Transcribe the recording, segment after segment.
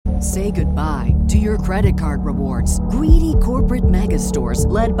Say goodbye to your credit card rewards. Greedy corporate mega stores,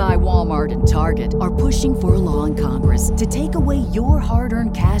 led by Walmart and Target, are pushing for a law in Congress to take away your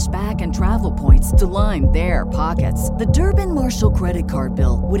hard-earned cash back and travel points to line their pockets. The Durbin-Marshall credit card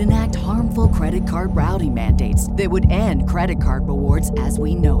bill would enact harmful credit card routing mandates that would end credit card rewards as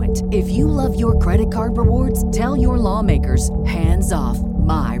we know it. If you love your credit card rewards, tell your lawmakers, hands off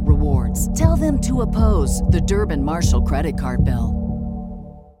my rewards. Tell them to oppose the Durbin-Marshall credit card bill.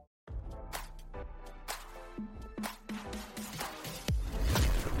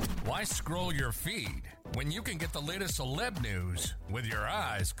 Why scroll your feed when you can get the latest celeb news with your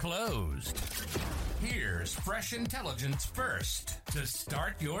eyes closed? Here's fresh intelligence first to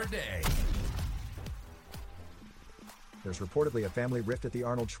start your day. There's reportedly a family rift at the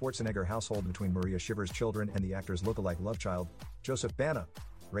Arnold Schwarzenegger household between Maria Shriver's children and the actor's lookalike love child, Joseph Baena,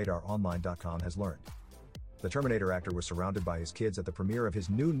 RadarOnline.com has learned. The Terminator actor was surrounded by his kids at the premiere of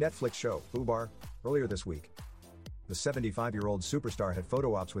his new Netflix show, FUBAR, earlier this week. The 75-year-old superstar had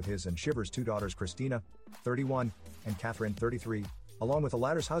photo ops with his and Shiver's two daughters Christina, 31, and Catherine, 33, along with the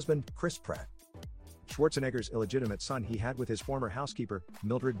latter's husband, Chris Pratt. Schwarzenegger's illegitimate son he had with his former housekeeper,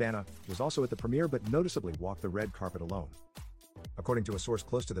 Mildred Baena, was also at the premiere but noticeably walked the red carpet alone. According to a source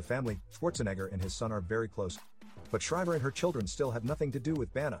close to the family, Schwarzenegger and his son are very close, but Shriver and her children still have nothing to do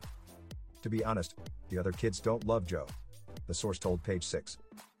with Baena. To be honest, the other kids don't love Joe, the source told Page 6.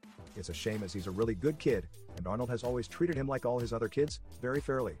 It's a shame as he's a really good kid, and Arnold has always treated him like all his other kids, very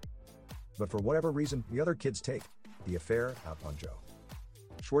fairly. But for whatever reason, the other kids take the affair out on Joe.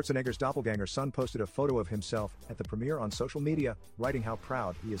 Schwarzenegger's doppelganger son posted a photo of himself at the premiere on social media, writing how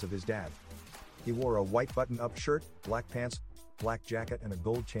proud he is of his dad. He wore a white button-up shirt, black pants, black jacket, and a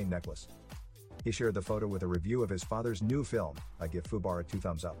gold chain necklace. He shared the photo with a review of his father's new film, I Give FUBAR a 2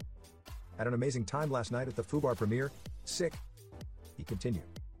 thumbs up. Had an amazing time last night at the FUBAR premiere, sick, he continued.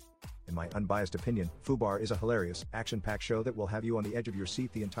 In my unbiased opinion, FUBAR is a hilarious, action-packed show that will have you on the edge of your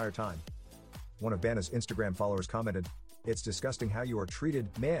seat the entire time. One of Baena's Instagram followers commented, "It's disgusting how you are treated,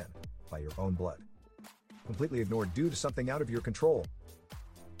 man, by your own blood. Completely ignored due to something out of your control.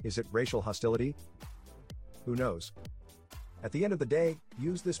 Is it racial hostility? Who knows? At the end of the day,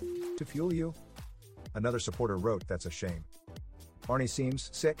 use this to fuel you." Another supporter wrote, "That's a shame. Arnie seems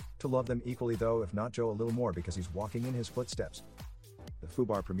sick to love them equally though, if not Joe a little more because he's walking in his footsteps." The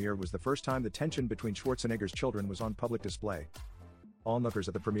FUBAR premiere was the first time the tension between Schwarzenegger's children was on public display. Onlookers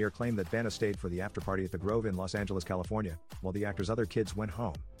at the premiere claimed that Baena stayed for the after-party at the Grove in Los Angeles, California, while the actor's other kids went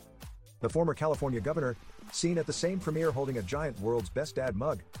home. The former California governor, seen at the same premiere holding a giant World's Best Dad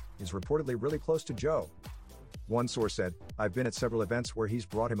mug, is reportedly really close to Joe. One source said, "I've been at several events where he's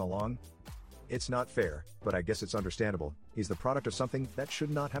brought him along. It's not fair, but I guess it's understandable. He's the product of something that should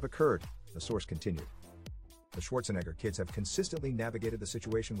not have occurred," the source continued. The Schwarzenegger kids have consistently navigated the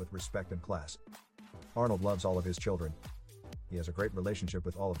situation with respect and class. Arnold loves all of his children. He has a great relationship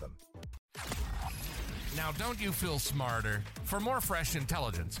with all of them. Now, don't you feel smarter? For more fresh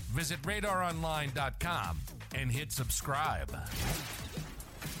intelligence, visit RadarOnline.com and hit subscribe.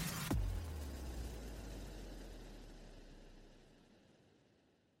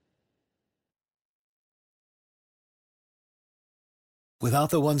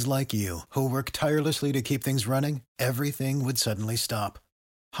 Without the ones like you, who work tirelessly to keep things running, everything would suddenly stop.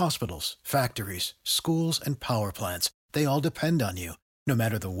 Hospitals, factories, schools, and power plants, they all depend on you. No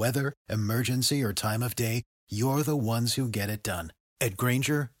matter the weather, emergency, or time of day, you're the ones who get it done. At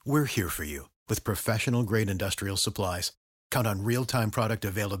Grainger, we're here for you with professional-grade industrial supplies. Count on real-time product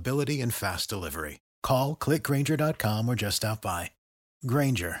availability and fast delivery. Call, click Grainger.com, or just stop by.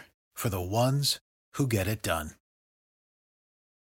 Grainger, for the ones who get it done.